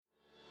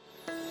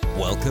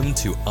Welcome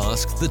to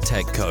Ask the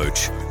Tech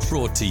Coach,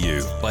 brought to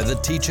you by the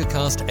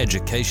TeacherCast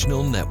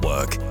Educational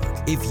Network.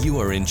 If you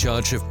are in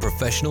charge of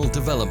professional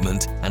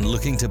development and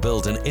looking to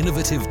build an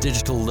innovative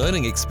digital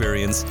learning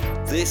experience,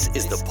 this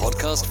is the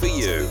podcast for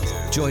you.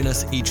 Join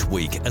us each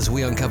week as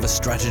we uncover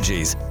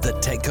strategies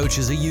that tech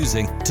coaches are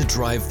using to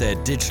drive their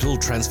digital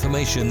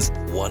transformations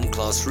one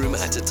classroom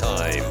at a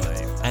time.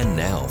 And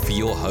now for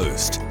your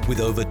host, with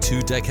over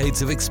 2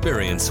 decades of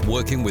experience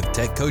working with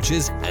tech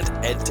coaches and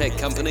ed tech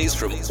companies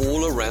from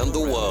all around the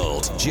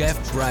world,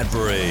 Jeff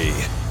Bradbury.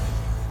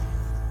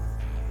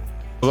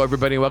 Hello,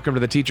 everybody. Welcome to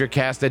the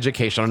TeacherCast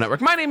Educational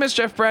Network. My name is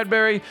Jeff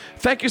Bradbury.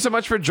 Thank you so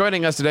much for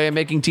joining us today and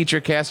making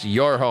TeacherCast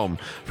your home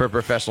for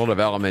professional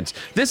development.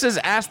 This is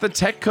Ask the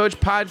Tech Coach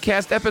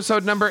podcast,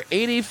 episode number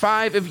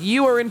 85. If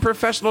you are in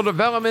professional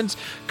development,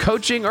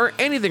 coaching, or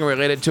anything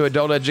related to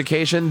adult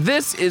education,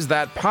 this is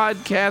that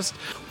podcast.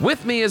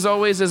 With me, as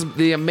always, is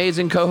the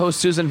amazing co-host,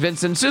 Susan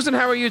Vincent. Susan,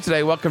 how are you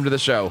today? Welcome to the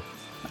show.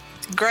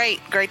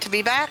 Great to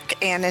be back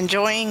and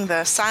enjoying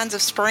the signs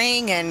of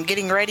spring and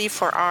getting ready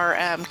for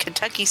our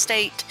Kentucky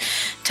State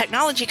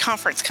Technology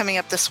Conference coming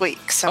up this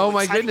week. So, oh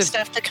my goodness,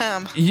 stuff to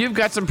come. You've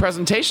got some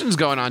presentations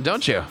going on,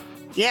 don't you?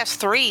 Yes,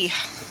 3.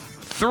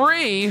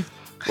 3?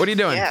 What are you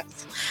doing?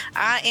 Yes,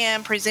 I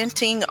am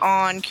presenting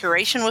on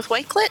curation with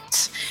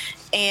Wakelet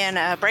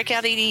and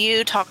Breakout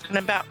EDU, talking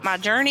about my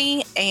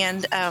journey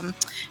and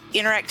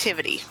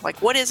interactivity.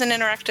 Like, what is an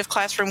interactive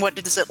classroom? What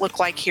does it look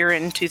like here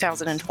in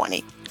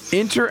 2020?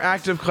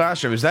 Interactive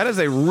classrooms. That is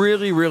a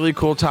really, really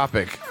cool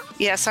topic.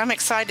 Yes, I'm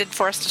excited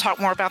for us to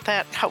talk more about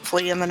that,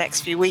 hopefully in the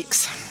next few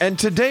weeks. And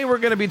today we're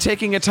going to be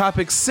taking a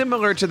topic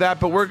similar to that,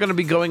 but we're going to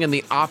be going in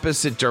the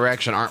opposite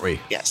direction, aren't we?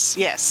 Yes.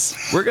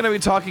 We're going to be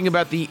talking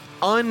about the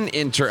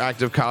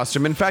uninteractive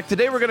classroom. In fact,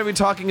 today we're going to be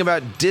talking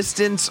about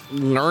distance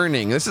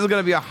learning. This is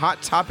going to be a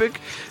hot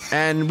topic,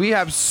 and we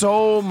have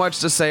so much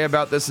to say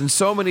about this and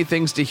so many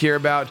things to hear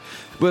about.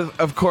 With,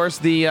 of course,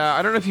 the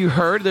I don't know if you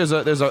heard, there's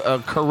a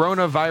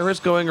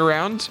coronavirus going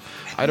around.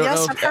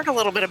 Yes, I've heard a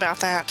little bit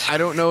about that. I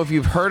don't know if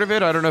you've heard of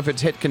it. I don't know if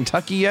it's hit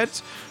Kentucky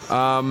yet.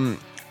 I'm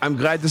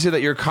glad to see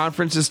that your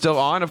conference is still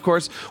on. Of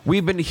course,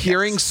 we've been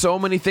hearing so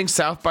many things.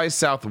 South by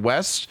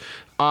Southwest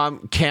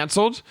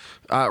canceled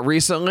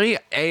recently.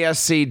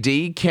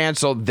 ASCD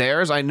canceled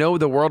theirs. I know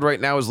the world right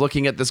now is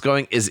looking at this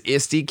going, is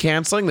ISTE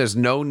canceling? There's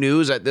no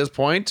news at this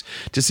point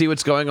to see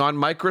what's going on.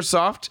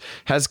 Microsoft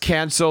has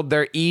canceled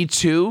their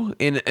E2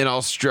 in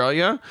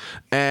Australia,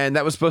 and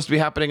that was supposed to be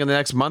happening in the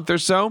next month or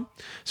so.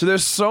 So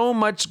there's so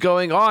much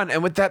going on.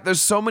 And with that,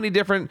 there's so many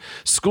different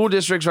school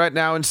districts right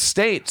now and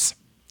states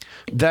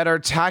that are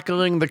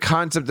tackling the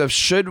concept of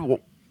should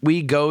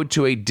we go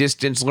to a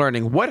distance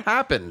learning? What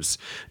happens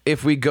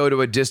if we go to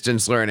a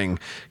distance learning?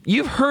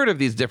 You've heard of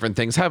these different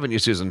things, haven't you,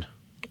 Susan?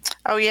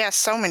 Oh, yes.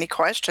 So many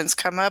questions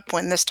come up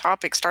when this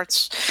topic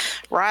starts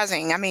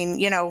rising. I mean,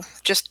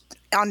 just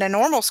on the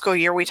normal school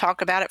year, we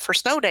talk about it for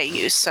snow day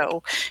use.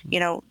 So,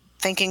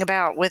 thinking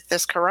about with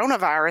this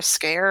coronavirus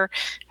scare,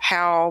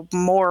 how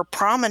more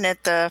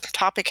prominent the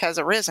topic has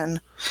arisen.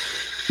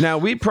 Now,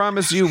 we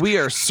promise you, we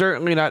are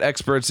certainly not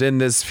experts in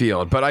this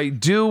field, but I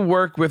do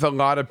work with a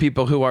lot of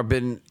people who have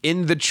been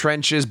in the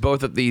trenches,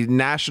 both at the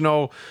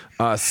national,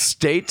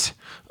 state,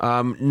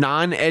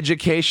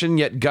 non-education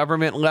yet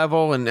government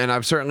level, and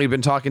I've certainly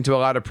been talking to a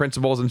lot of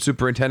principals and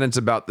superintendents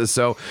about this.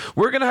 So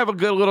we're going to have a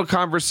good little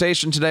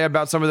conversation today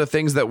about some of the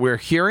things that we're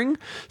hearing,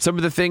 some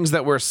of the things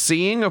that we're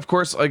seeing. Of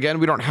course, again,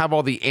 we don't have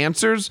all the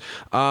answers.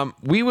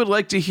 We would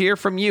like to hear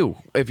from you.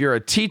 If you're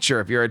a teacher,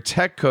 if you're a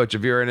tech coach,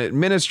 if you're an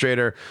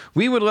administrator,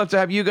 we would love to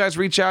have you guys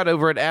reach out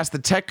over at Ask the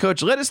Tech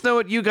Coach. Let us know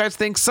what you guys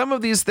think. Some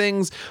of these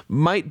things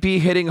might be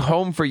hitting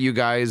home for you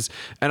guys.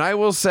 And I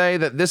will say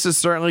that this is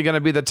certainly going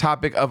to be the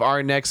topic of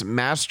our next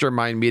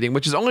mastermind meeting,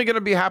 which is only going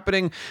to be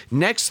happening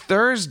next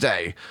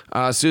Thursday.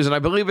 Susan, I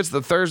believe it's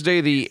the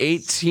Thursday, the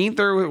 18th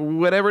or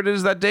whatever it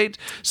is, that date.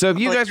 So if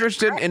you guys are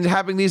interested in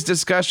having these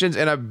discussions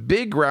and a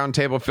big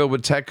roundtable filled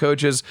with tech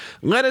coaches,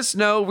 let us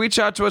know. Reach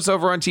out to us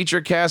over on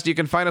TeacherCast. You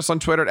can find us on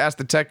Twitter at Ask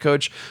the Tech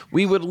Coach.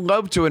 We would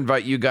love to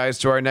invite you guys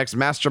to our next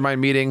mastermind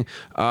meeting.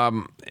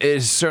 It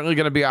is certainly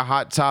going to be a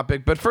hot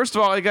topic. But first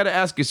of all, I got to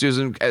ask you,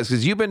 Susan,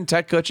 because you've been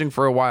tech coaching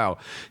for a while.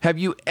 Have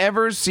you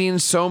ever seen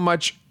so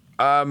many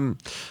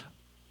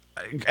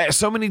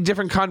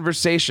different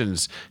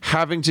conversations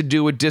having to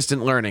do with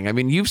distant learning? I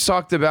mean, you've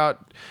talked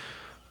about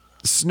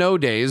snow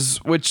days,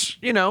 which,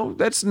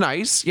 that's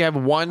nice. You have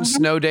one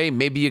snow day.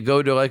 Maybe you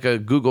go to like a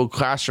Google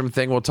Classroom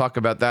thing. We'll talk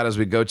about that as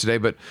we go today.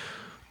 But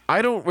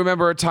I don't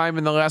remember a time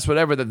in the last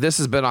whatever that this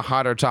has been a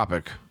hotter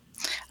topic.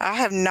 I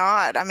have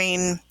not. I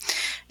mean,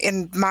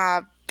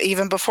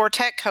 even before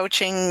tech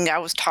coaching, I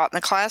was taught in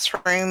the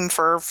classroom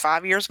for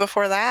 5 years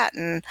before that,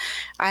 and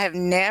I have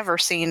never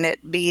seen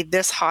it be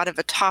this hot of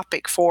a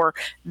topic for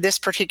this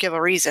particular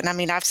reason. I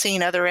mean, I've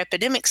seen other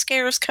epidemic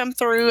scares come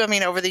through. I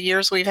mean, over the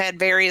years, we've had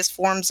various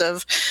forms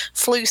of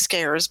flu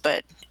scares,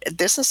 but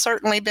this has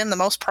certainly been the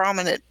most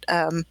prominent,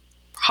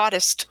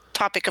 hottest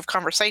topic of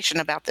conversation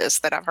about this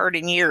that I've heard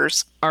in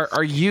years.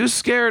 Are you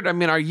scared? I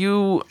mean, are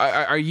you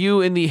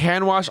in the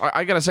hand wash?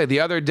 I gotta say, the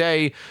other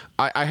day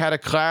I had a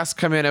class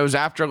come in. It was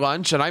after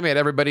lunch, and I made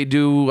everybody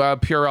do a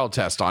Purell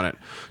test on it,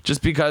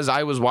 just because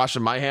I was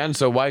washing my hands.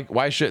 So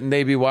why shouldn't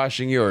they be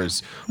washing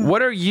yours?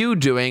 What are you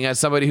doing as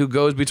somebody who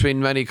goes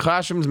between many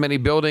classrooms, many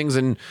buildings,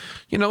 and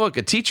look,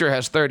 a teacher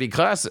has 30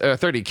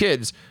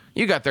 kids.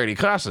 You got 30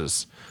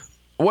 classes.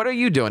 What are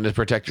you doing to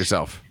protect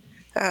yourself?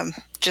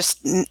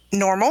 Just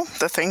normal,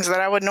 the things that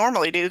I would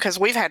normally do, because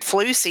we've had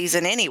flu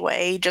season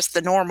anyway, just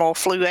the normal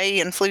flu A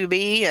and flu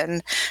B.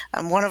 And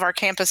one of our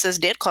campuses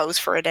did close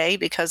for a day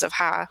because of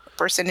high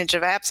percentage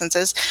of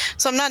absences.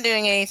 So I'm not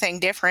doing anything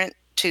different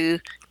to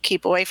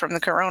keep away from the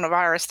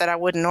coronavirus that I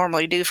wouldn't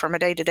normally do from a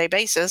day-to-day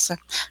basis.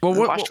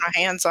 Wash my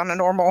hands on a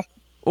normal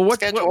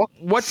schedule.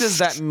 What does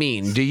that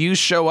mean? Do you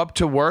show up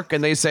to work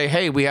and they say,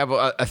 hey, we have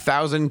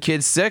 1,000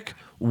 kids sick,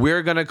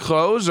 we're going to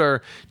close?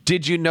 Or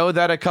did you know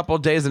that a couple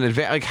of days in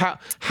advance? Like,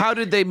 how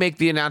did they make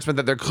the announcement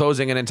that they're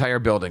closing an entire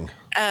building?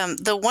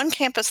 The one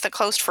campus that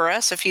closed for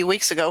us a few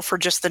weeks ago for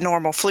just the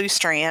normal flu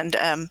strand,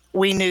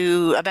 we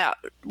knew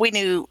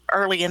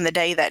early in the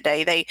day that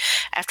day.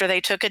 After they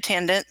took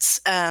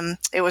attendance,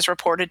 it was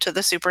reported to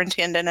the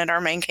superintendent at our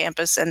main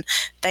campus, and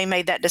they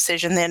made that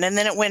decision then. And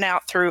then it went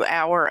out through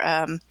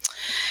our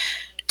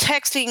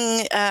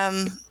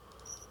texting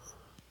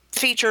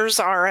features,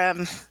 our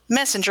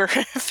messenger,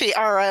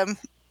 our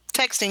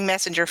texting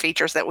messenger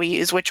features that we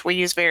use, which we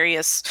use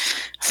various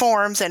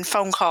forms and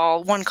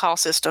one call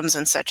systems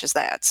and such as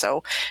that.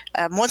 So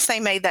once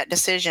they made that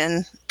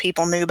decision,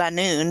 people knew by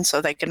noon,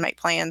 so they could make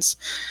plans.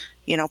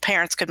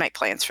 Parents could make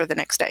plans for the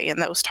next day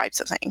and those types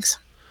of things.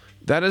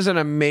 That is an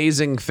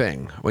amazing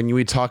thing when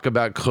we talk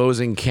about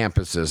closing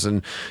campuses.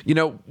 And,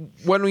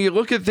 when we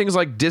look at things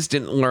like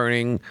distant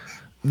learning,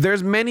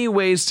 there's many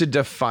ways to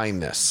define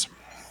this.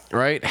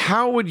 Right?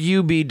 How would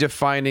you be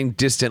defining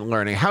distant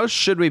learning? How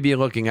should we be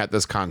looking at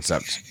this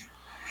concept?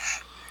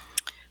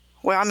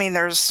 Well, I mean,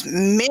 there's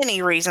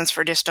many reasons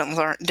for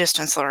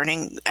distance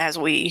learning, as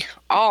we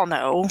all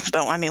know.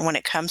 But I mean, when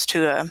it comes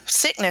to a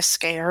sickness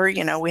scare,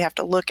 we have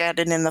to look at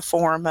it in the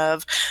form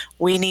of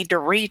we need to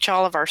reach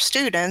all of our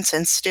students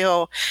and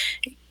still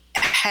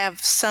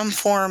have some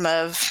form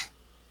of,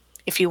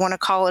 if you want to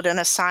call it an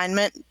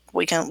assignment,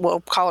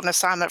 we'll call it an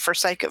assignment for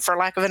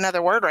lack of another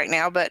word right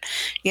now, but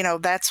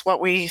that's what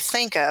we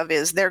think of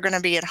is they're going to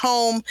be at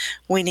home.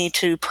 We need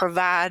to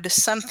provide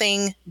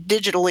something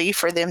digitally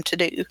for them to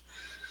do.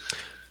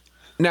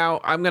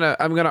 Now, I'm gonna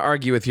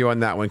argue with you on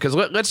that one, because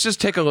let's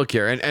just take a look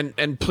here,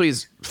 and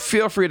please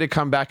feel free to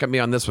come back at me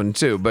on this one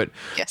too. But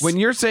yes. When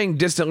you're saying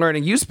distant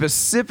learning, you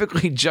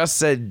specifically just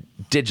said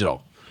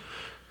digital.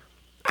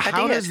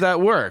 How does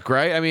that work,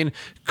 right? I mean,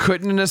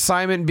 couldn't an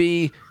assignment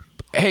be,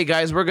 hey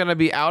guys, we're going to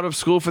be out of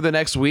school for the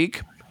next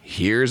week.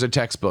 Here's a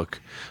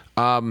textbook.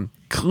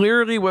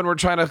 Clearly, when we're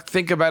trying to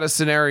think about a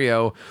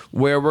scenario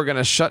where we're going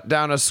to shut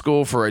down a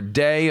school for a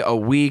day, a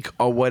week,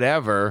 or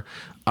whatever,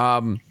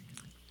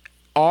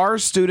 are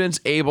students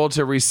able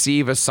to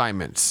receive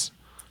assignments?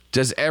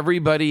 Does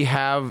everybody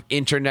have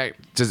internet?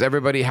 Does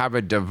everybody have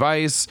a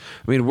device?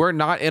 I mean, we're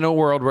not in a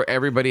world where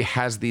everybody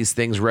has these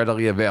things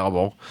readily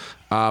available.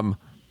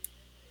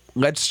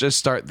 Let's just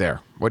start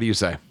there. What do you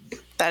say?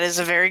 That is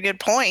a very good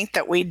point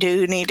that we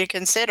do need to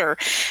consider.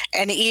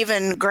 And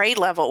even grade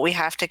level, we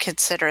have to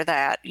consider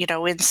that.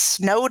 In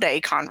snow day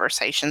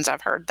conversations,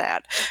 I've heard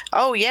that.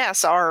 Oh,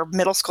 yes, our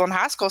middle school and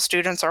high school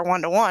students are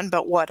one-to-one,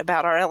 but what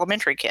about our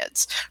elementary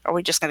kids? Are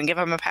we just going to give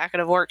them a packet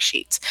of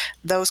worksheets?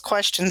 Those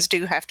questions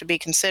do have to be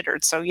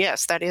considered. So,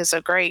 yes, that is a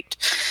great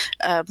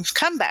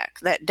comeback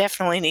that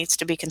definitely needs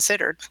to be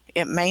considered.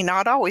 It may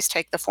not always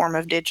take the form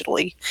of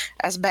digitally,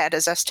 as bad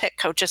as us tech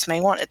coaches may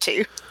want it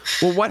to.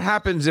 Well, what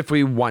happens if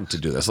we want to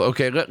do this?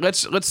 Okay,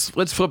 let's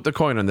flip the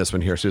coin on this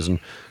one here, Susan.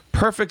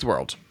 Perfect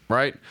world,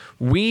 right?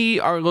 We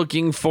are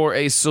looking for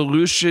a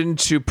solution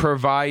to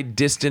provide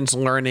distance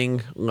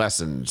learning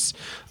lessons.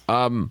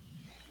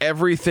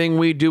 Everything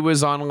we do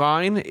is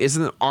online.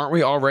 Aren't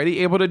we already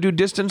able to do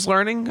distance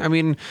learning? I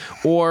mean,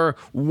 or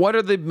what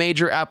are the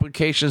major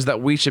applications that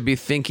we should be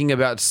thinking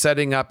about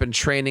setting up and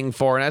training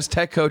for? And as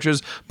tech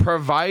coaches,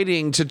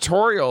 providing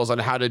tutorials on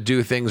how to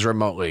do things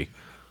remotely.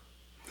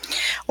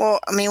 Well,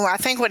 I mean, I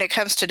think when it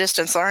comes to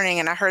distance learning,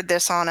 and I heard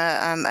this on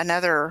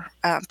another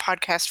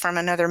podcast from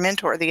another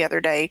mentor the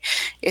other day,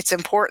 it's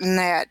important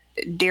that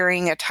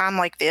during a time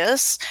like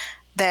this,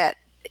 that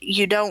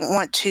you don't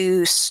want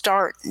to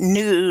start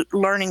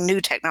learning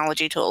new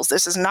technology tools.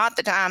 This is not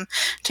the time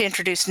to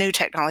introduce new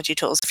technology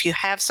tools. If you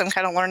have some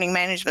kind of learning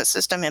management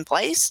system in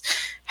place,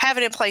 have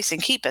it in place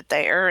and keep it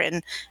there.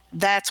 And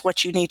that's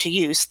what you need to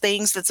use,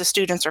 things that the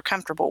students are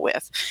comfortable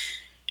with.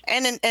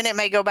 And it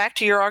may go back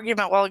to your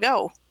argument a while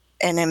ago.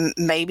 And then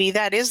maybe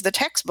that is the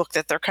textbook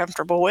that they're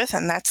comfortable with,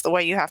 and that's the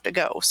way you have to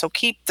go. So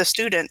keep the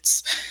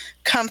students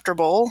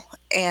comfortable,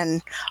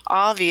 and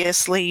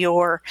obviously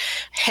your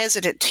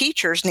hesitant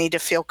teachers need to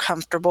feel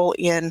comfortable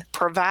in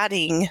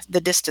providing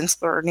the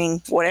distance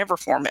learning, whatever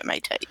form it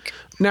may take.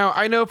 Now,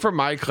 I know for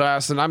my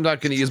class, and I'm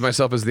not going to use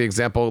myself as the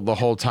example the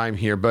whole time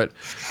here, but,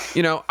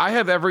 I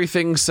have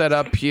everything set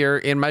up here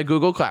in my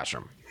Google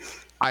Classroom.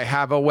 I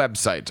have a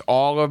website.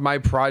 All of my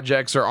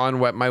projects are on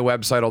my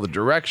website, all the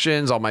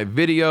directions, all my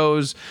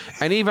videos,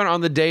 and even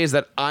on the days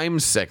that I'm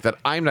sick, that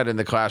I'm not in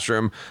the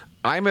classroom,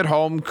 I'm at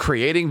home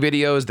creating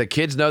videos. The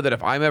kids know that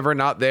if I'm ever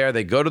not there,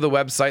 they go to the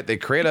website, they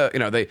create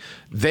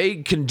they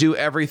can do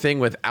everything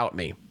without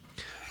me.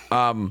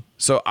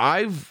 So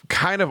I've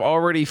kind of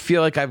already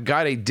feel like I've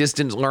got a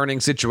distance learning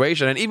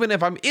situation. And even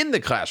if I'm in the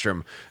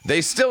classroom,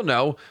 they still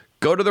know,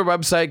 go to the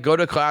website, go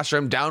to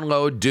classroom,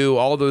 download, do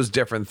all those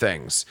different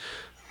things.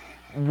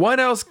 What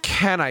else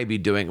can I be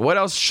doing? What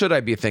else should I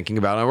be thinking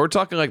about? And we're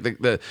talking like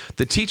the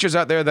teachers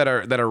out there that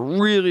are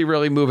really,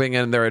 really moving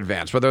in their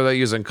advanced, whether they're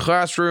using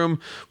Classroom,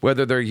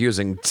 whether they're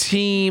using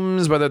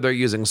Teams, whether they're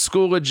using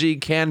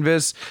Schoology,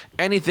 Canvas,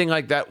 anything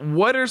like that.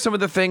 What are some of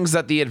the things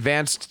that the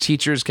advanced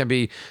teachers can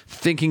be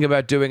thinking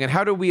about doing, and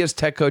how do we as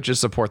tech coaches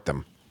support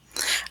them?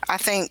 I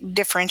think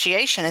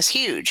differentiation is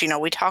huge.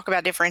 We talk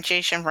about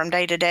differentiation from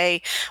day to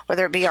day,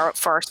 whether it be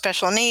for our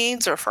special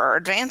needs or for our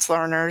advanced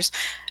learners,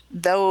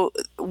 though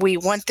we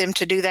want them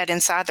to do that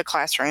inside the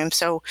classroom.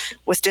 So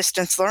with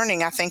distance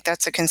learning, I think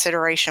that's a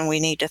consideration we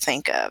need to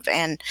think of.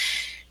 And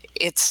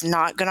it's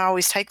not going to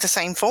always take the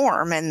same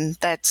form. And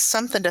that's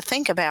something to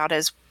think about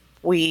as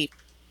we,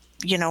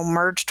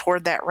 merge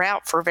toward that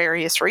route for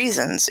various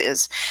reasons,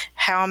 is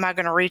how am I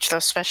going to reach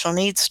those special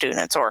needs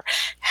students, or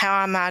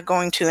how am I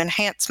going to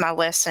enhance my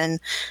lesson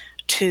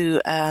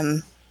to,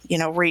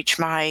 reach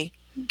my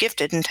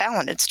gifted and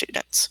talented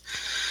students.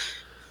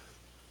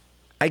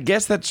 I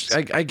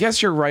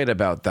guess you're right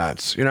about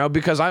that,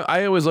 because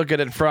I always look at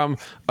it from,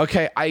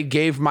 okay, I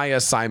gave my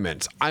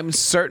assignment. I'm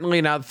certainly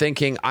not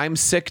thinking I'm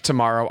sick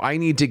tomorrow. I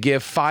need to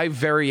give 5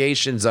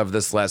 variations of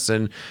this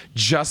lesson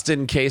just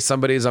in case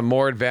somebody's a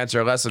more advanced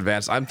or less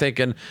advanced. I'm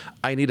thinking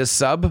I need a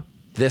sub.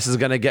 This is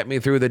going to get me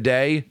through the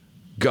day.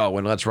 Go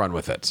and let's run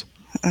with it.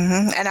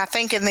 Mm-hmm. And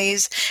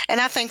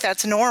I think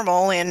that's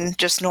normal in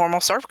just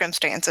normal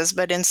circumstances,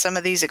 but in some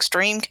of these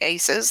extreme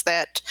cases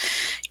that,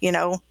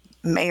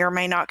 may or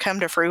may not come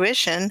to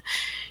fruition,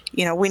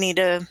 we need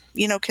to,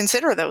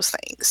 consider those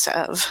things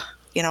of,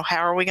 how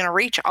are we going to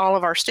reach all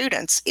of our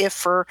students if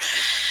for,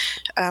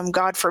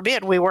 God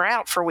forbid, we were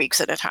out for weeks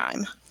at a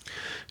time.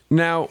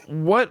 Now,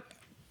 what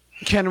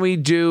can we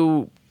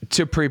do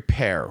to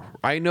prepare?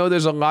 I know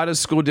there's a lot of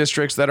school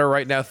districts that are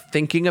right now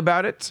thinking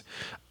about it,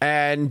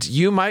 and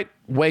you might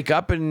wake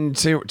up and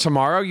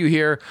tomorrow you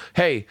hear,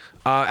 hey,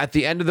 at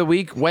the end of the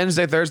week,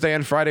 Wednesday, Thursday,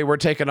 and Friday, we're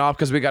taking off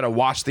because we got to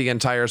wash the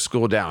entire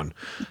school down.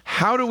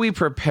 How do we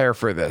prepare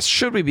for this?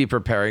 Should we be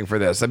preparing for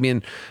this? I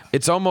mean,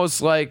 it's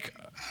almost like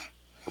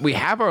we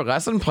have our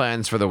lesson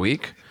plans for the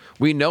week.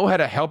 We know how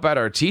to help out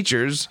our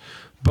teachers,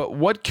 but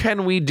what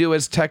can we do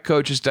as tech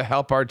coaches to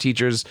help our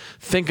teachers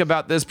think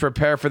about this,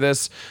 prepare for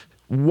this?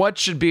 What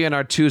should be in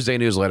our Tuesday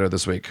newsletter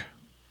this week?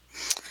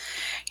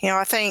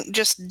 I think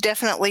just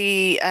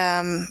definitely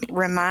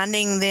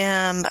reminding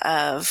them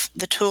of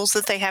the tools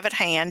that they have at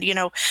hand,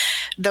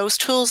 those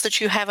tools that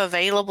you have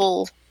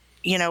available,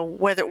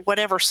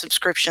 whatever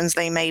subscriptions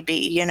they may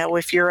be,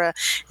 if you're a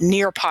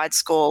Nearpod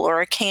school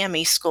or a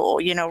Kami school,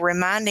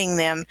 reminding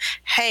them,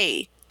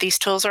 hey, these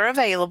tools are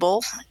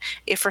available.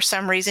 If for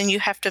some reason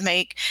you have to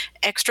make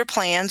extra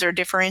plans or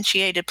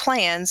differentiated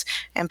plans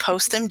and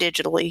post them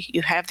digitally,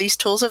 you have these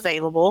tools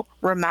available.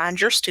 Remind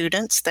your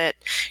students that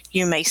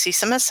you may see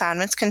some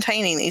assignments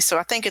containing these. So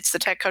I think it's the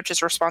tech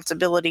coach's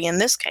responsibility in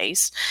this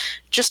case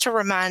just to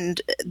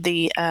remind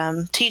the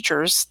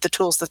teachers the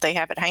tools that they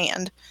have at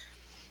hand.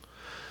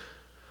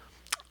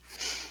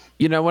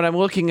 When I'm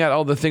looking at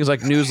all the things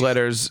like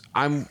newsletters,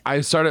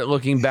 I started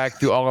looking back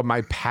through all of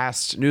my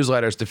past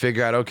newsletters to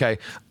figure out, okay,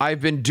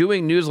 I've been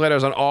doing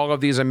newsletters on all of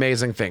these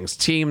amazing things,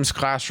 Teams,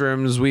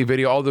 Classrooms,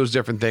 WeVideo, all those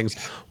different things.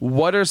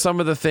 What are some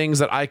of the things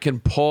that I can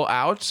pull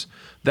out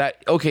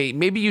that, okay,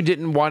 maybe you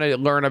didn't want to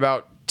learn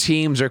about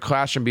Teams or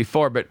Classroom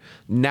before, but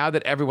now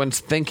that everyone's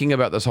thinking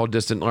about this whole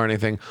distant learning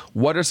thing,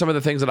 what are some of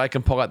the things that I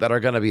can pull out that are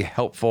going to be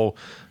helpful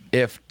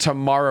if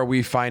tomorrow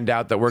we find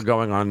out that we're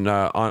going on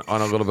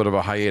a little bit of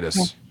a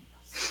hiatus?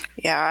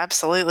 Yeah,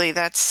 absolutely.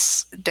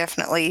 That's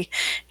definitely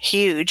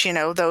huge.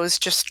 Those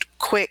just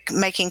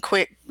making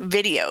quick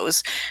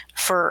videos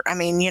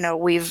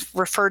we've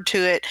referred to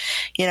it,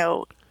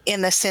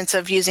 in the sense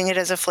of using it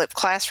as a flipped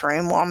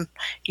classroom. Well,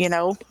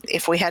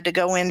 if we had to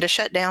go into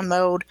shutdown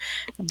mode,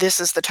 this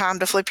is the time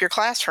to flip your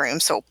classroom.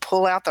 So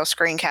pull out those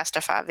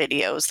Screencastify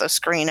videos, those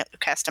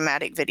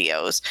Screencast-O-Matic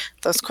videos,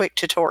 those quick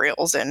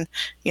tutorials, and,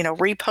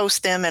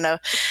 repost them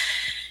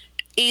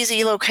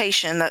easy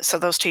location that so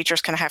those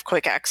teachers can have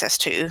quick access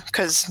to,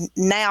 because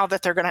now they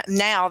are going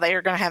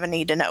to have a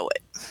need to know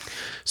it.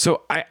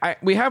 So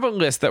we have a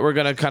list that we're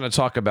going to kind of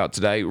talk about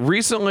today.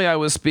 Recently, I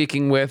was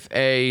speaking with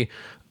a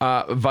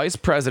vice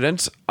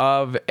president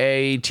of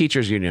a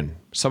teachers union,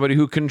 somebody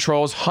who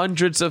controls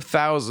hundreds of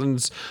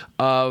thousands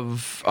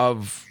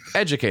of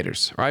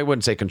educators. Or I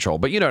wouldn't say control,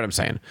 but you know what I'm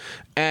saying.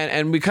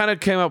 And we kind of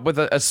came up with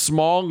a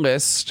small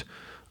list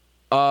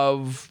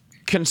of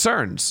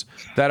concerns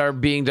that are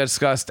being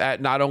discussed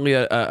at not only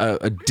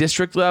a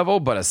district level,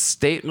 but a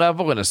state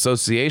level, an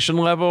association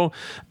level.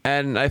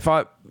 And I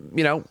thought,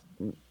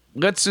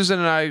 Susan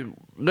and I,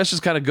 let's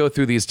just kind of go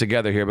through these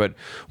together here. But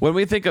when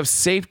we think of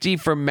safety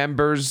for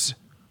members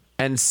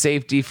and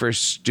safety for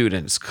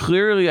students,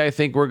 clearly, I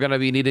think we're going to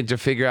be needing to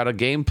figure out a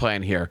game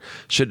plan here.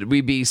 Should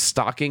we be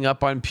stocking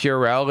up on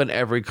Purell in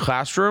every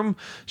classroom?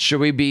 Should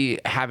we be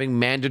having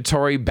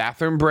mandatory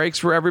bathroom breaks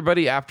for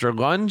everybody after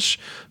lunch?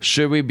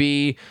 Should we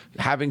be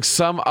having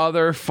some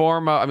other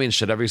form of,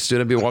 should every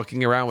student be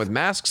walking around with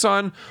masks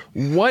on?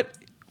 What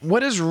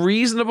is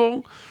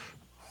reasonable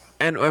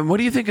and what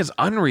do you think is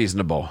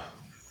unreasonable?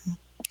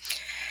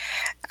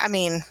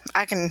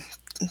 I can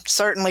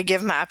certainly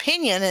give my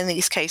opinion in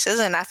these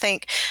cases. And I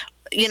think,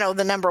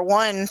 the number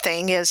one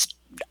thing is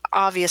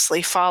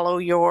obviously follow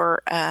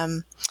your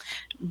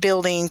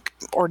building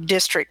or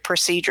district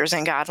procedures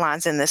and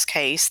guidelines. In this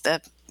case,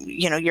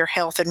 your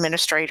health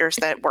administrators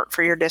that work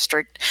for your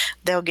district,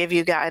 they'll give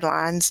you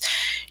guidelines.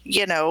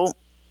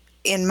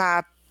 In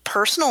my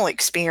personal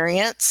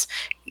experience,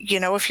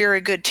 if you're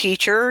a good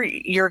teacher,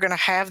 you're going to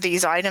have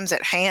these items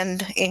at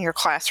hand in your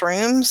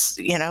classrooms,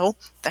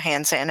 the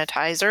hand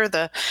sanitizer,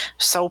 the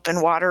soap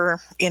and water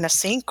in a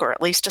sink, or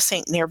at least a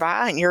sink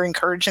nearby, and you're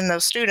encouraging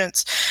those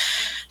students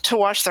to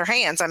wash their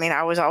hands.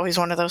 I was always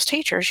one of those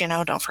teachers,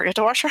 don't forget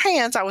to wash your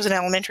hands. I was an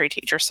elementary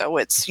teacher, so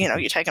it's,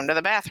 you take them to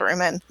the bathroom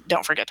and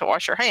don't forget to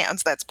wash your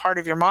hands. That's part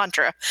of your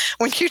mantra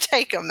when you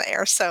take them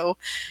there. So,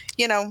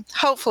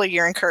 hopefully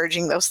you're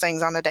encouraging those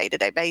things on a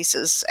day-to-day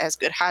basis as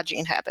good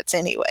hygiene habits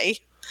anyway.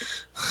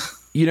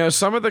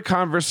 Some of the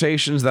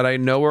conversations that I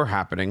know are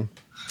happening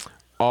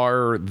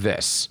are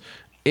this.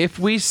 If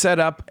we set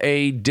up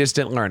a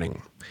distant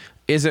learning,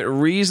 is it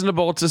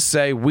reasonable to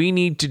say we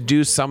need to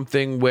do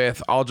something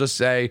with, I'll just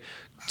say,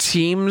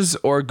 Teams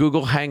or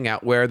Google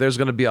Hangout, where there's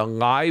going to be a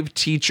live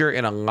teacher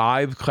in a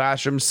live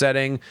classroom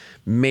setting,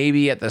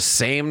 maybe at the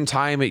same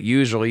time it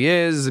usually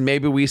is.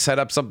 Maybe we set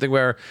up something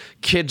where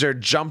kids are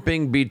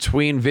jumping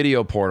between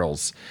video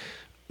portals.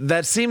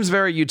 That seems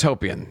very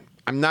utopian.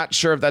 I'm not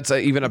sure if that's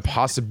even a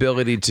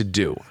possibility to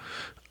do.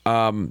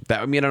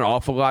 That would mean an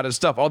awful lot of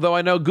stuff. Although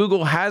I know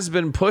Google has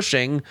been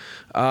pushing,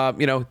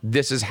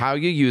 this is how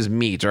you use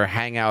Meet or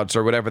Hangouts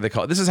or whatever they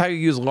call it. This is how you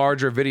use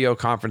larger video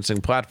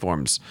conferencing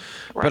platforms.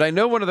 Right. But I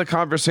know one of the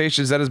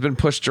conversations that has been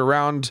pushed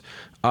around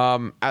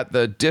at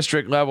the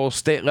district level,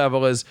 state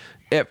level is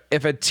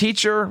if a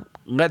teacher,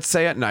 let's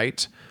say at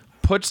night,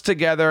 puts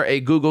together a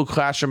Google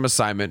Classroom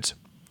assignment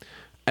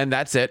and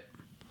that's it,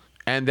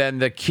 and then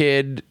the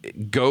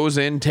kid goes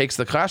in, takes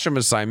the classroom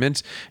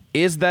assignment,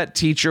 is that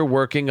teacher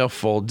working a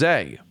full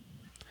day?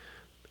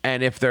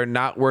 And if they're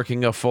not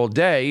working a full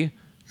day,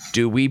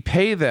 do we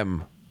pay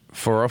them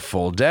for a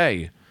full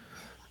day?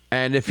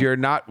 And if you're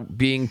not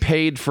being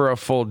paid for a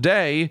full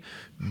day,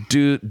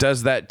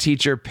 does that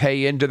teacher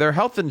pay into their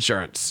health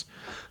insurance?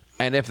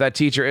 And if that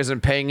teacher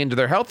isn't paying into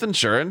their health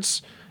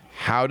insurance,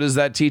 how does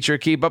that teacher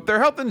keep up their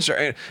health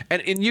insurance?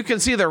 And you can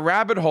see the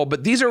rabbit hole,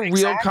 but these are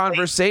real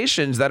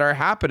conversations that are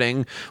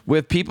happening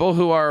with people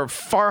who are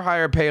far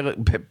higher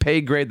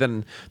pay grade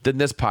than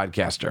this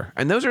podcaster.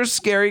 And those are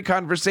scary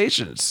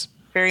conversations.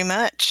 Very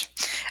much.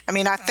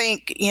 I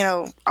think,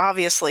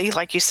 obviously,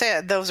 like you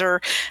said, those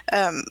are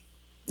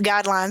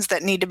guidelines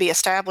that need to be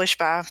established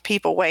by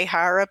people way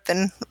higher up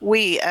than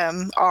we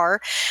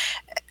are.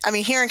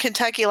 Here in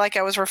Kentucky, like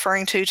I was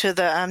referring to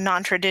the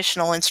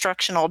non-traditional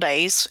instructional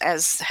days,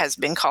 as has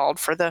been called,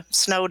 for the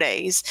snow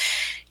days,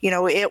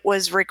 it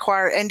was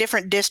required, and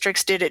different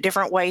districts did it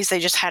different ways. They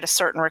just had a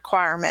certain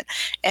requirement,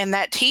 and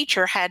that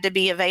teacher had to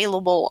be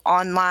available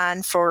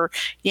online for,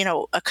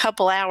 a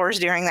couple hours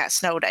during that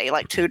snow day,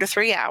 like 2 to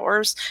 3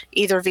 hours,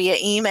 either via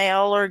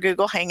email or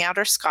Google Hangout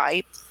or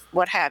Skype,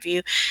 what have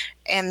you.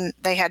 And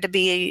they had to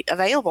be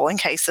available in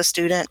case the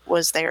student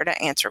was there to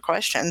answer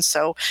questions.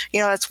 So,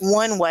 that's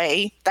one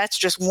way. That's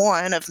just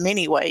one of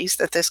many ways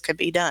that this could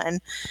be done.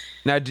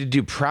 Now, did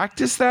you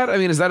practice that?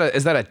 Is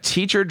that a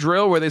teacher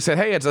drill where they said,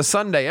 hey, it's a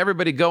Sunday,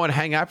 everybody go and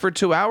hang out for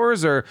 2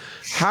 hours? Or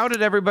how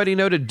did everybody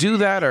know to do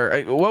that?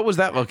 Or what was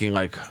that looking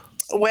like?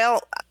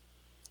 Well,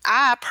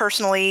 I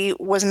personally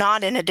was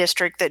not in a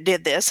district that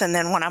did this. And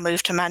then when I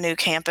moved to my new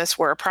campus,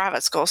 we're a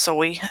private school, so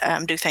we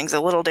do things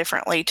a little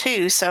differently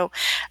too. So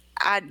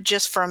I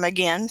just from,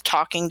 again,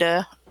 talking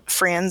to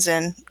friends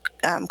and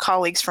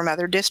colleagues from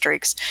other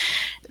districts,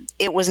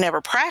 it was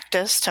never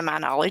practiced to my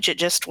knowledge. It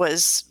just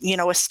was,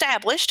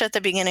 established at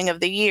the beginning of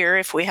the year.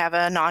 If we have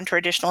a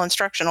non-traditional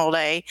instructional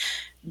day,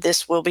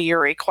 this will be your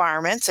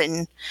requirements.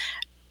 And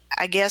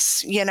I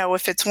guess,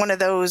 if it's one of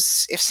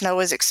those, if snow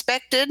is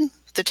expected,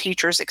 the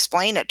teachers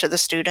explain it to the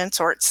students,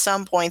 or at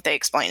some point they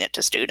explain it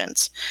to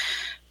students.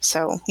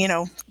 So,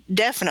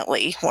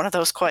 definitely one of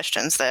those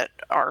questions that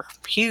are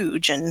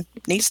huge and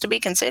needs to be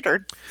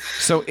considered.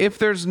 So if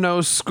there's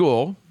no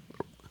school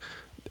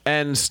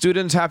and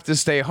students have to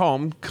stay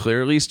home,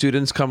 clearly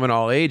students come in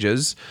all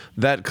ages,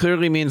 that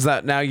clearly means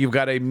that now you've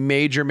got a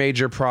major,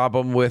 major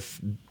problem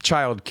with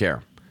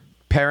childcare,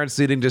 parents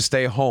needing to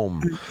stay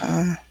home.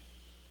 Mm-hmm.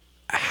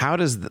 How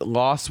does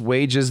lost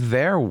wages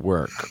there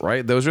work,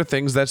 right? Those are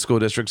things that school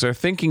districts are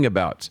thinking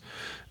about.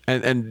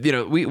 And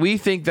we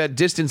think that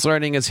distance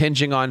learning is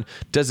hinging on,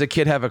 does a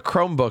kid have a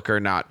Chromebook or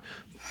not?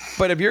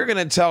 But if you're going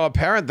to tell a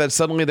parent that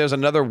suddenly there's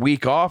another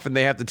week off and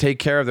they have to take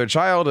care of their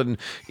child and,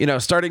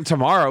 starting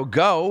tomorrow,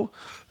 go,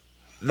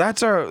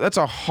 that's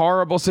a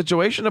horrible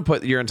situation to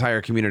put your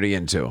entire community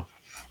into.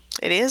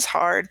 It is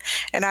hard.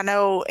 And I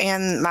know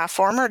in my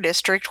former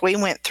district, we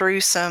went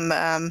through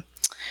some,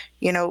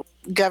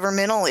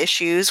 governmental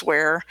issues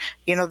where,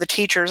 the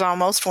teachers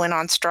almost went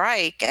on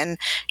strike, and,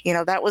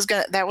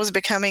 that was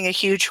becoming a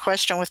huge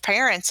question with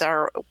parents,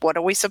 or what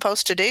are we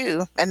supposed to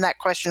do? And that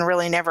question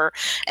really never,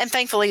 and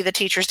thankfully the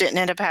teachers didn't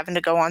end up having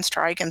to go on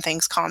strike and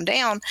things calmed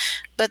down.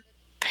 But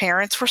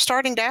parents were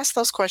starting to ask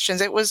those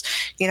questions. It was,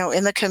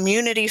 in the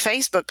community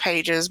Facebook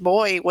pages,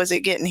 boy, was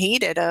it getting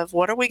heated of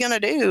what are we going to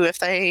do if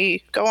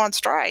they go on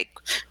strike?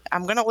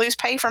 I'm going to lose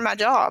pay for my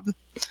job.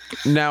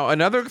 Now,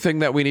 another thing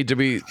that we need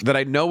to that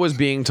I know was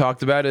being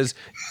talked about is,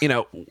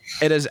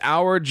 it is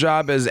our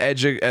job as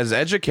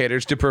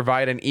educators to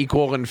provide an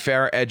equal and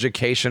fair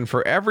education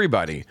for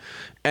everybody.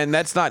 And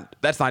that's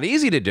not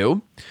easy to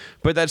do,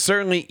 but that's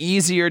certainly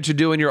easier to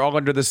do when you're all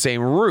under the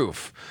same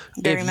roof.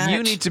 Very much.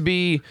 You need to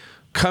be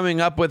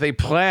coming up with a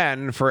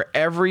plan for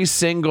every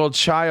single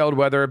child,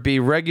 whether it be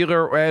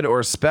regular ed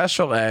or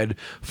special ed,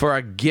 for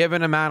a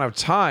given amount of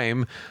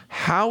time.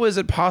 How is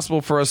it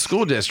possible for a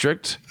school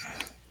district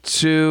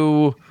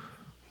to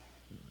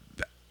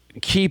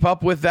keep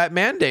up with that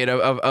mandate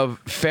of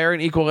fair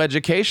and equal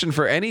education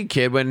for any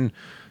kid when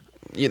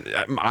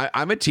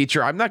I'm a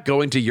teacher? I'm not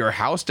going to your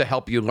house to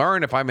help you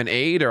learn if I'm an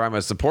aide or I'm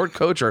a support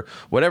coach or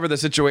whatever the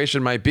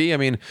situation might be. I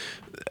mean,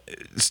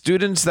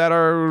 students that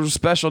are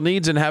special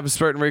needs and have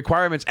certain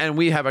requirements, and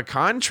we have a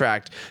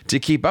contract to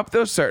keep up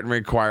those certain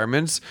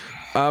requirements.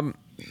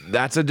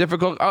 That's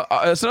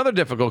it's another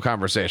difficult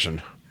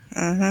conversation.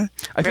 Mm-hmm.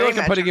 I feel like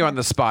I'm putting you on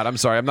the spot. I'm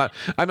sorry. I'm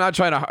not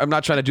trying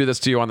to do this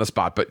to you on the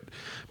spot, but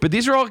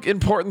these are all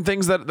important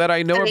things that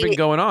I know have been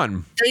going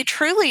on. They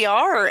truly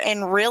are.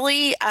 And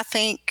really, I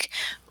think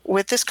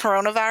with this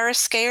coronavirus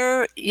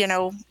scare,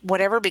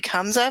 whatever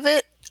becomes of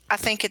it, I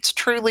think it's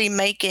truly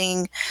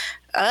making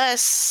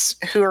us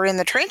who are in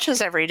the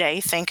trenches every day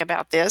think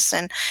about this.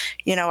 And,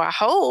 I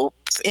hope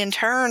in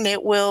turn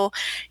it will,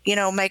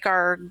 make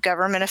our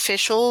government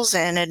officials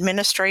and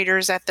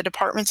administrators at the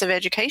departments of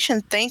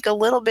education think a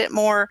little bit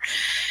more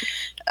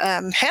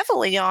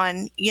heavily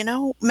on,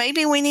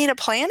 maybe we need a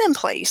plan in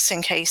place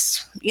in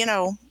case,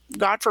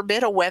 God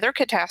forbid, a weather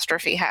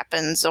catastrophe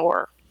happens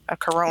or a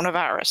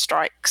coronavirus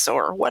strikes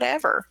or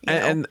whatever.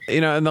 And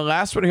the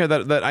last one here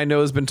that I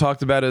know has been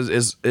talked about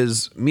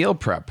is meal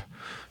prep.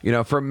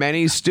 For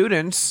many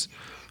students,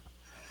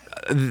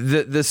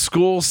 the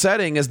school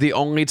setting is the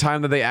only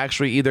time that they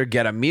actually either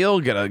get a meal,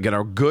 get a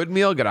good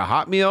meal, get a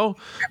hot meal.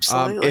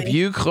 Absolutely. If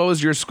you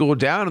close your school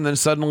down and then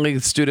suddenly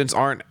students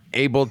aren't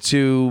able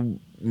to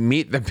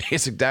meet the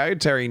basic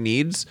dietary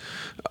needs,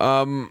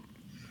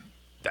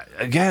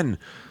 again,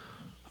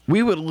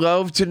 we would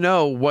love to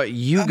know what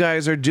you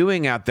guys are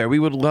doing out there. We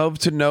would love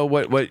to know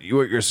what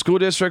your school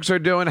districts are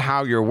doing,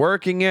 how you're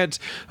working it.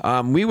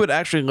 We would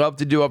actually love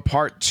to do a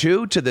part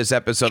 2 to this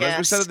episode. Yes. As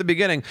we said at the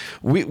beginning,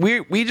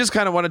 we just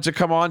kind of wanted to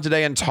come on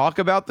today and talk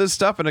about this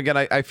stuff. And again,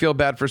 I feel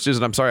bad for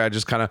Susan. I'm sorry. I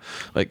just kind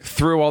of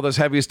threw all this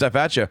heavy stuff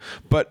at you.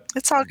 But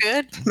it's all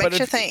good. Makes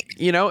you think.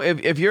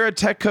 If you're a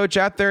tech coach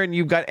out there and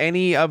you've got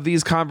any of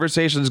these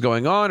conversations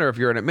going on, or if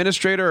you're an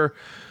administrator,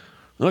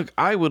 look,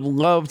 I would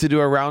love to do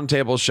a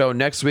roundtable show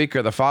next week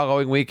or the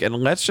following week, and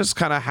let's just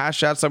kind of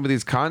hash out some of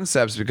these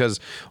concepts,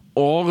 because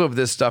all of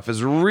this stuff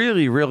is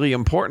really, really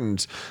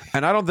important.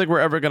 And I don't think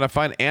we're ever going to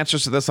find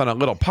answers to this on a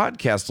little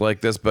podcast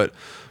like this, but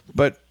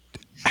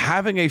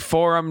having a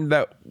forum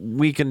that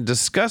we can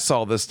discuss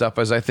all this stuff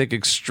is, I think,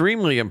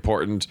 extremely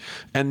important.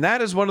 And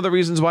that is one of the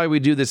reasons why we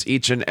do this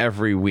each and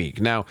every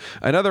week. Now,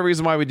 another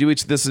reason why we do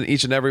this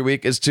each and every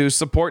week is to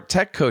support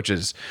tech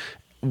coaches.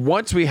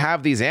 Once we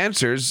have these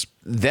answers,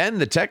 then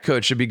the tech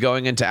coach should be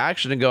going into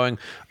action and going,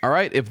 all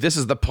right, if this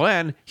is the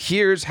plan,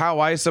 here's how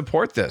I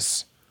support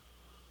this.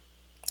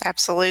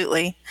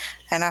 Absolutely.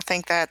 And I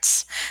think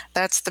that's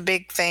the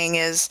big thing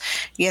is,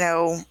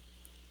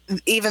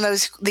 even though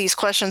these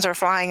questions are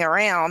flying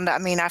around, I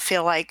mean, I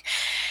feel like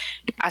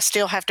I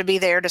still have to be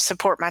there to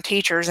support my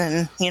teachers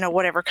and,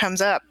 whatever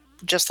comes up.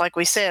 Just like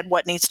we said,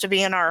 what needs to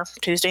be in our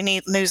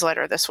Tuesday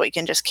newsletter this week,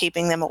 and just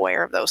keeping them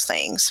aware of those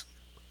things.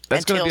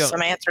 Until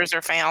some answers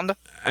are found.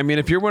 I mean,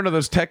 if you're one of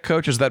those tech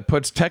coaches that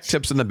puts tech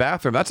tips in the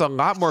bathroom, that's a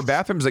lot more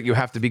bathrooms that you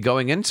have to be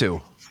going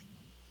into.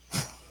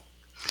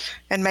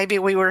 And maybe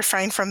we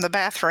refrain from the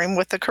bathroom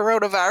with the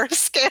coronavirus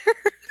scare.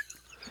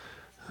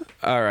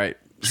 All right.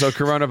 So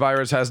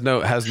coronavirus has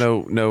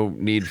no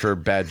need for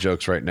bad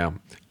jokes right now.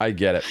 I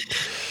get it.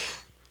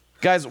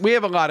 Guys, we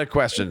have a lot of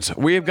questions.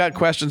 We've got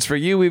questions for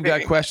you. We've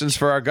got questions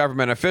for our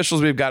government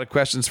officials. We've got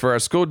questions for our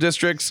school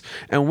districts.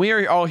 And we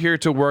are all here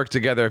to work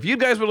together. If you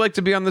guys would like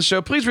to be on the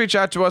show, please reach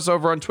out to us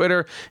over on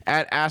Twitter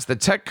at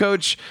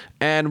AskTheTechCoach.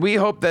 And we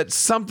hope that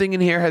something in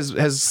here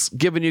has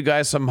given you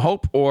guys some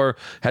hope or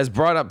has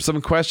brought up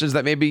some questions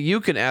that maybe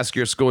you can ask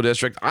your school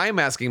district. I'm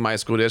asking my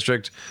school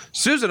district.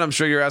 Susan, I'm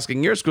sure you're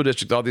asking your school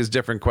district all these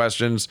different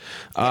questions.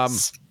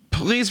 Yes.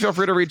 Please feel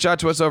free to reach out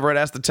to us over at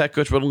Ask the Tech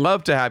Coach. We'd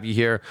love to have you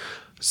here.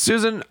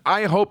 Susan,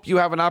 I hope you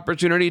have an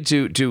opportunity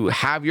to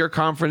have your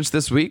conference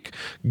this week.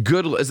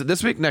 Is it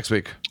this week? Next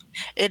week?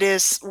 It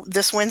is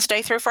this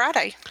Wednesday through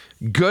Friday.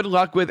 Good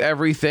luck with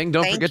everything.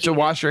 Don't forget to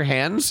wash your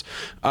hands.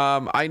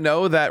 I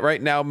know that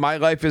right now my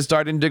life is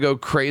starting to go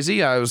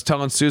crazy. I was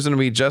telling Susan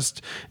we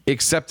just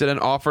accepted an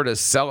offer to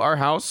sell our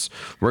house.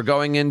 We're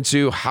going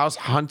into house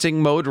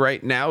hunting mode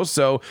right now.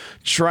 So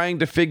trying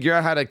to figure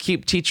out how to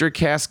keep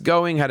TeacherCast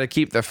going, how to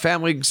keep the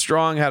family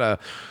strong, how to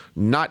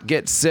not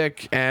get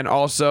sick, and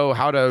also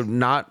how to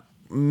not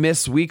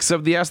miss weeks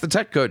of the Ask the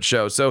Tech Coach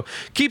show. So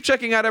keep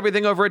checking out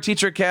everything over at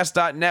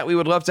teachercast.net. We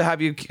would love to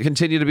have you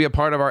continue to be a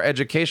part of our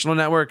educational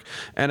network.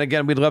 And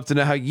again, we'd love to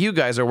know how you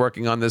guys are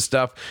working on this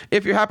stuff.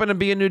 If you happen to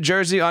be in New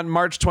Jersey on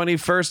March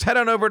 21st, head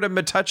on over to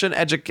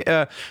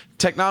Metuchen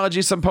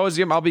Technology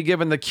Symposium. I'll be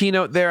giving the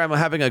keynote there. I'm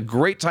having a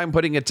great time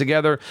putting it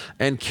together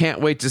and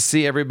can't wait to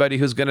see everybody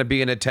who's going to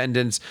be in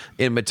attendance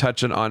in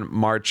Metuchen on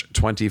March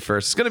 21st.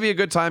 It's going to be a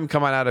good time.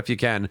 Come on out if you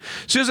can.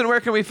 Susan, where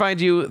can we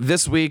find you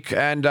this week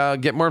and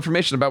get more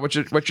information about what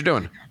you're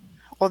doing?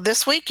 Well,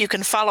 this week you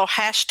can follow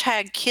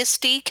hashtag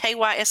KYSTE,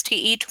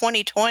 KYSTE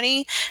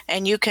 2020,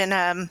 and you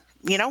can,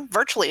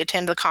 virtually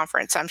attend the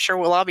conference. I'm sure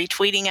we'll all be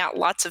tweeting out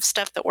lots of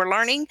stuff that we're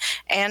learning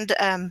and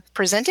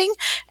presenting.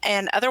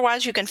 And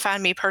otherwise, you can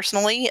find me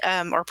personally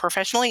or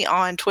professionally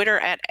on Twitter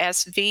at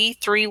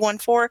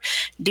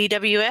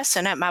SV314DWS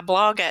and at my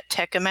blog at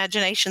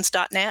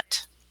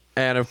techimaginations.net.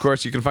 And, of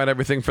course, you can find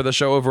everything for the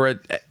show over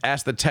at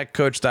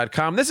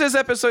AskTheTechCoach.com. This is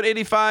episode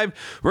 85.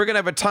 We're going to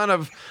have a ton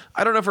of,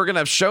 I don't know if we're going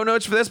to have show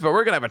notes for this, but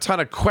we're going to have a ton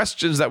of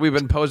questions that we've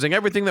been posing.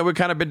 Everything that we've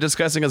kind of been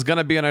discussing is going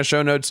to be in our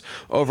show notes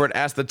over at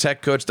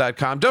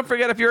AskTheTechCoach.com. Don't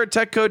forget, if you're a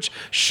tech coach,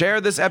 share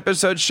this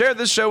episode, share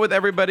this show with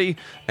everybody,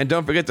 and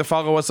don't forget to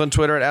follow us on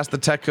Twitter at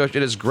AskTheTechCoach.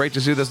 It is great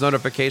to see those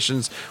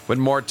notifications when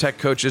more tech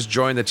coaches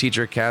join the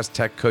TeacherCast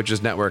Tech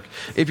Coaches Network.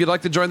 If you'd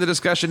like to join the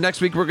discussion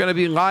next week, we're going to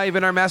be live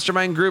in our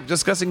mastermind group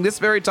discussing this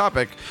very topic.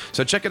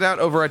 So check it out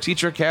over at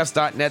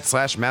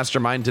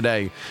teachercast.net/mastermind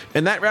today.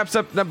 And that wraps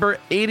up number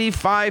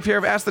 85 here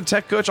of Ask the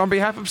Tech Coach. On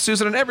behalf of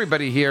Susan and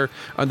everybody here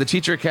on the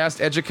TeacherCast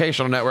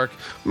Educational Network,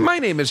 my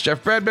name is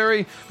Jeff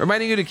Bradbury,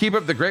 reminding you to keep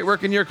up the great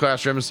work in your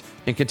classrooms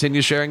and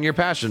continue sharing your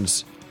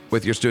passions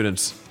with your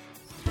students.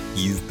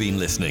 You've been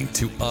listening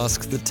to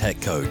Ask the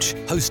Tech Coach,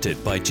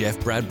 hosted by Jeff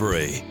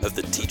Bradbury of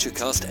the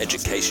TeacherCast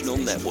Educational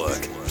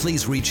Network.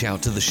 Please reach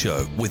out to the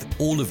show with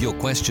all of your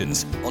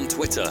questions on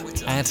Twitter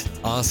at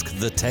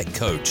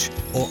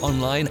AskTheTechCoach or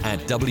online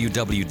at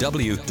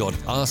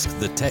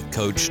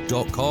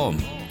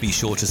www.askthetechcoach.com. Be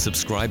sure to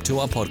subscribe to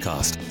our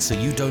podcast so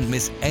you don't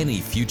miss any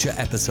future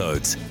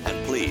episodes.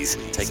 And please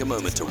take a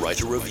moment to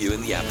write a review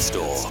in the App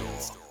Store.